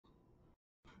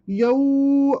Yo,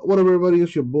 what up, everybody?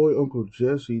 It's your boy, Uncle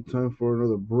Jesse. Time for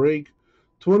another break.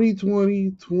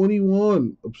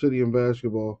 2020-21 Obsidian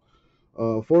basketball.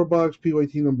 4-box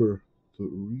PYT number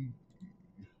 3.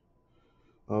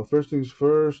 First things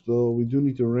first, though, we do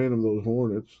need to random those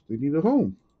Hornets. They need a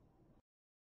home.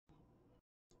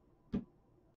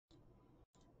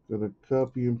 Gonna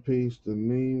copy and paste the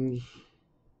names.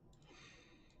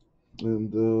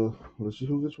 And let's see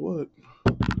who gets what.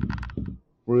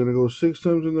 We're gonna go 6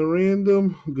 times in the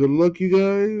random. Good luck, you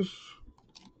guys.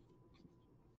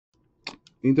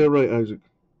 Ain't that right, Isaac?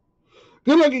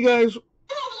 Good luck, you guys.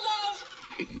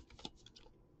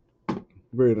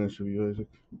 Very nice of you, Isaac.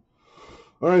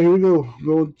 All right, here we go.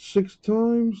 Going 6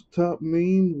 times. Top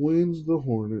name wins the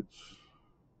Hornets.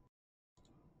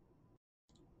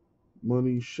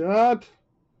 Money shot.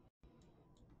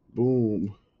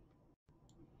 Boom.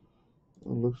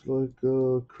 Looks like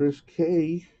Chris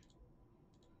K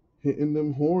hitting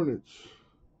them Hornets.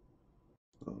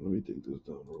 Let me take this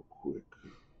down real quick.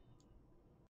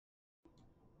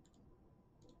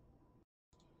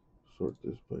 Sort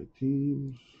this by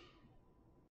teams.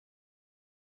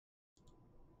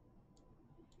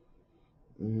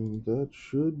 And that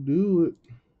should do it.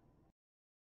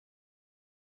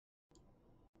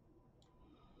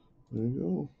 There you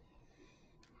go.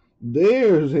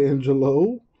 There's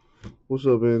Angelo. What's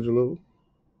up, Angelo?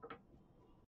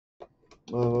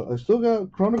 I still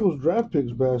got Chronicles Draft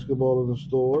Picks basketball in the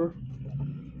store.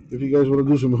 If you guys want to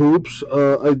do some hoops,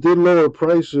 I did lower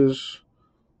prices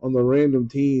on the random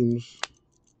teams,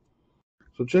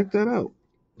 so check that out.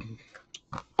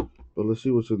 But let's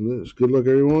see what's in this. Good luck,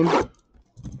 everyone.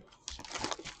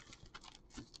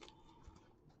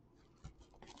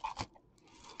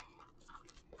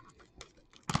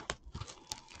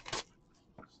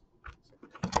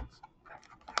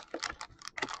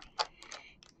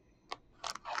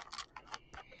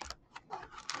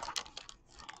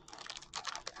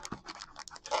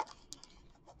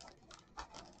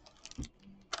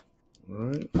 All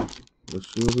right,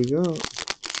 let's see what we got.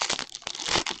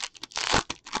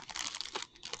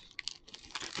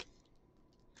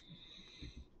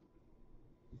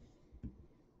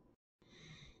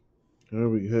 Here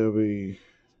we have a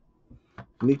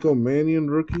Nico Mannion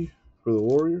rookie for the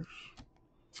Warriors.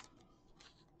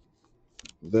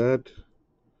 That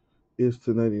is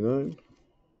to 99.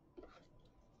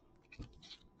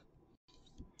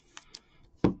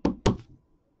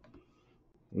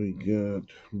 We got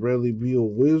Bradley Beal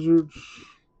Wizards.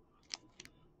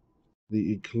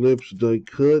 The Eclipse die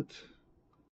cut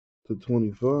to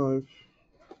 25.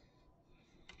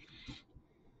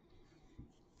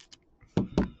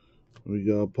 We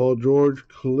got Paul George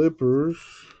Clippers.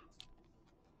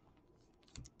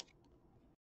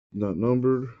 Not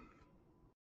numbered.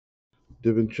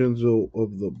 DiVincenzo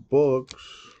of the Bucks.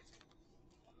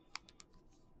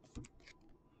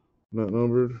 Not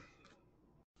numbered.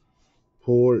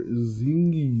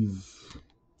 Porzingis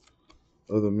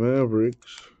of the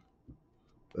Mavericks.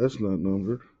 That's not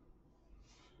numbered.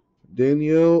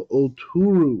 Danielle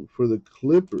Oturu for the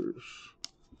Clippers.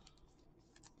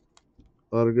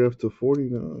 Autograph to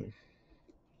 49.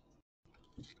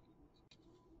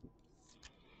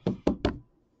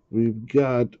 We've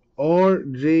got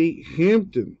R.J.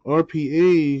 Hampton,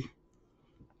 RPA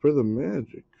for the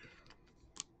Magic.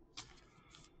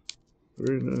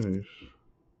 Very nice.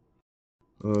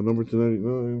 Number to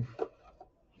 99.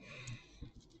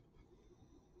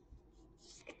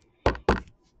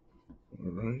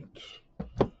 All right.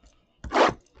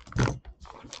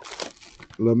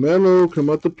 LaMelo,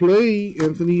 come out to play.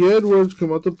 Anthony Edwards,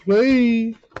 come out to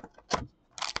play.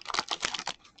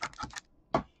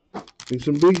 Make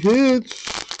some big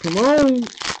hits. Come on.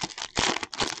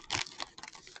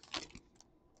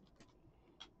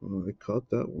 Oh, I caught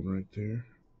that one right there.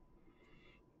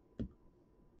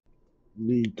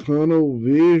 The Tunnel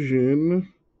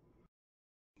Vision.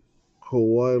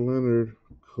 Kawhi Leonard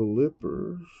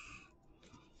Clippers.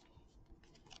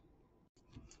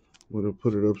 Would have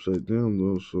put it upside down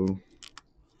though, so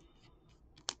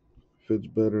fits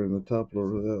better in the top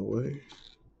loader that way.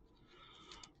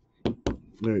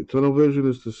 Alright, Tunnel Vision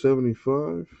is to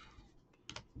 75.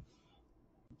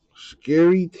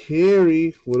 Scary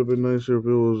Terry would have been nicer if it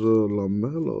was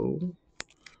LaMelo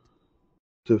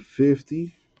to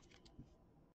 50.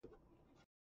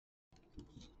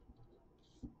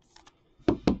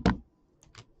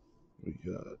 We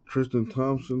got Tristan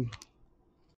Thompson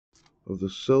of the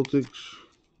Celtics.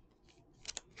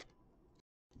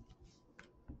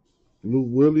 Lou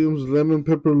Williams, Lemon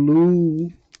Pepper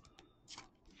Lou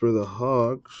for the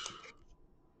Hawks.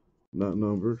 Not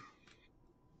numbered.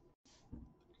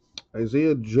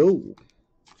 Isaiah Joe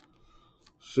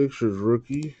Sixers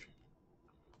rookie,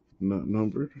 not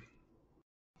numbered.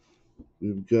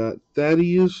 We've got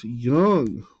Thaddeus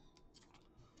Young,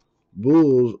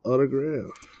 Bulls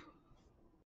autograph.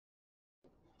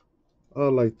 I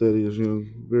like Thaddeus Young,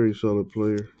 very solid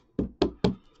player.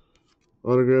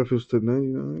 Autograph is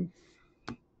 /99.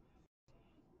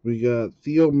 We got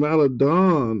Theo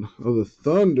Maledon of the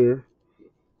Thunder,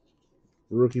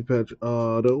 rookie patch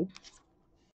auto.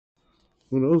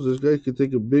 Who knows? This guy could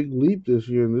take a big leap this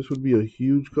year, and this would be a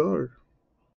huge card.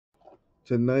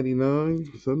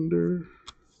 /99 Thunder.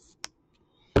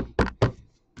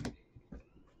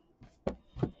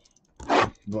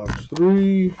 Box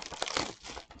 3.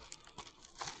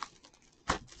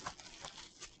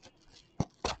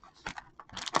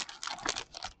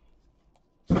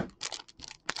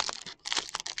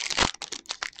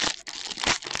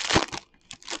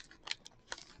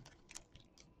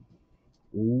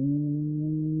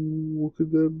 Ooh, what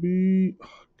could that be?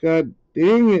 God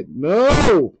dang it,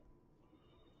 no!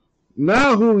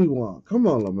 Now who we want? Come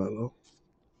on, LaMelo.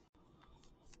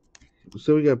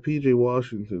 So we got PJ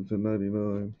Washington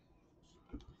 /99.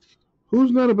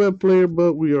 Who's not a bad player,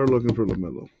 but we are looking for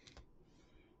LaMelo.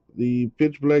 The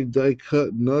pitch black die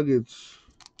cut Nuggets,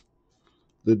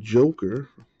 the Joker,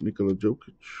 Nikola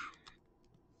Jokic.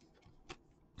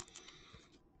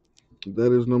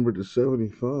 That is numbered to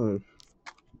 75.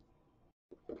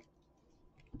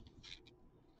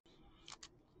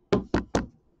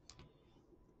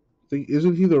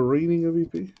 Isn't he the reigning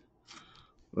MVP?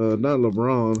 Not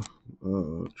LeBron,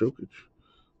 Jokic.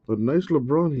 But nice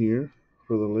LeBron here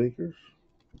for the Lakers.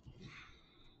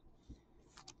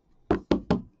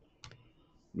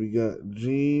 We got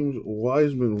James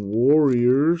Wiseman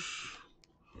Warriors,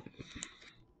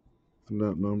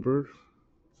 not numbered.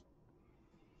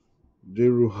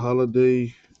 Jrue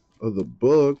Holiday of the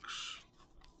Bucks,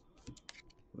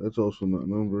 that's also not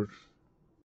numbered.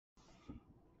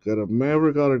 Got a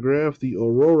Maverick autograph, the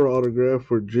Aurora autograph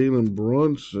for Jalen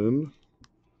Brunson.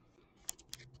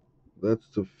 That's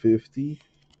 /50.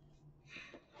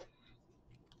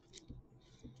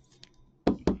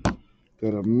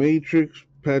 Got a Matrix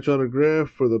patch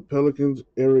autograph for the Pelicans,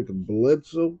 Eric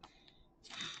Bledsoe.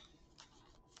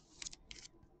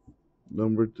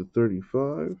 Numbered to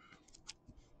 35.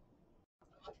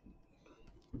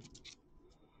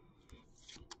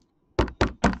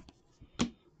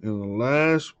 And the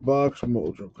last box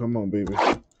mojo. Come on, baby.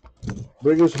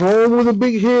 Bring us home with a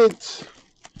big hit.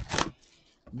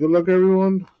 Good luck,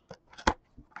 everyone.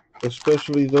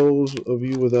 Especially those of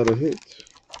you without a hit.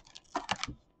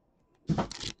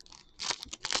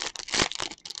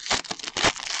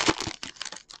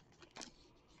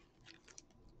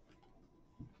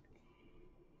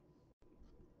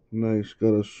 Nice.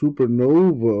 Got a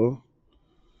Supernova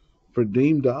for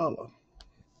Dame Dollar.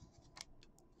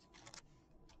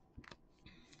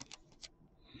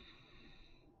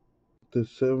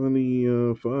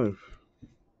 /75.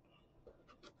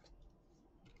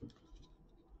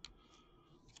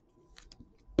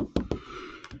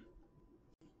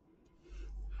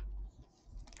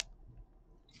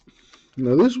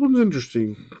 Now this one's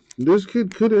interesting. This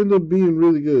kid could end up being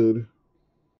really good.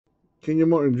 Kenya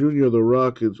Martin Jr. of the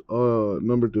Rockets,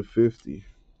 numbered to 50.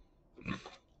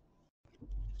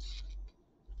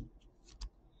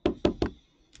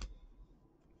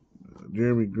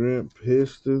 Jeremy Grant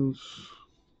Pistons,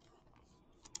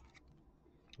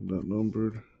 not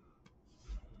numbered.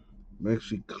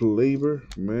 Maxi Kleber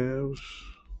Mavs,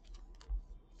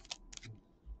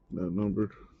 not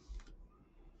numbered.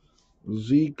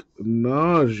 Zeke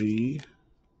Naji,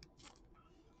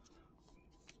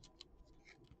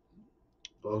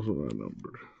 also not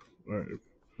numbered. All right.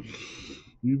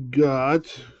 You've got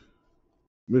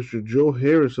Mr. Joe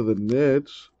Harris of the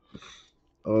Nets,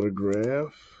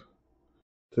 autograph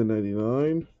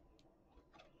 /99.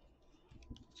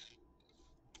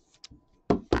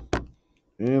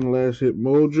 And last hit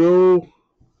mojo,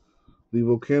 the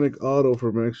Volcanic Auto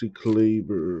for Maxi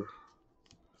Kleber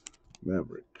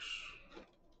Mavericks.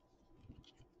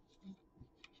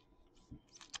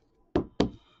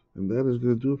 And that is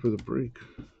going to do it for the break.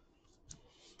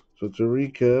 So to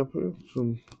recap,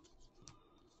 some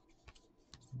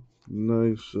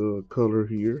nice color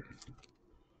here.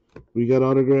 We got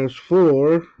autographs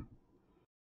for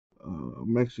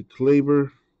Maxi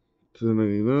Kleber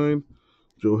 /99,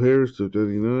 Joe Harris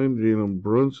 /99, Jalen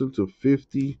Brunson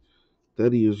 /50,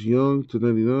 Thaddeus Young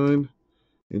 /99,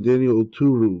 and Daniel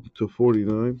Oturu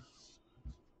 /49.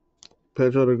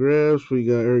 Patch autographs, we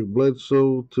got Eric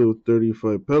Bledsoe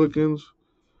 /35 Pelicans,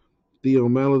 Theo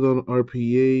Maledon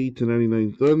RPA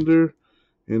 /99 Thunder,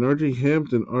 and RJ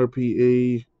Hampton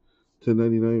RPA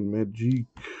 1099 Magic.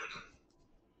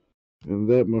 And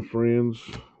that, my friends,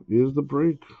 is the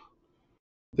break.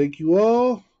 Thank you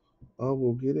all. I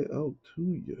will get it out to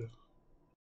you.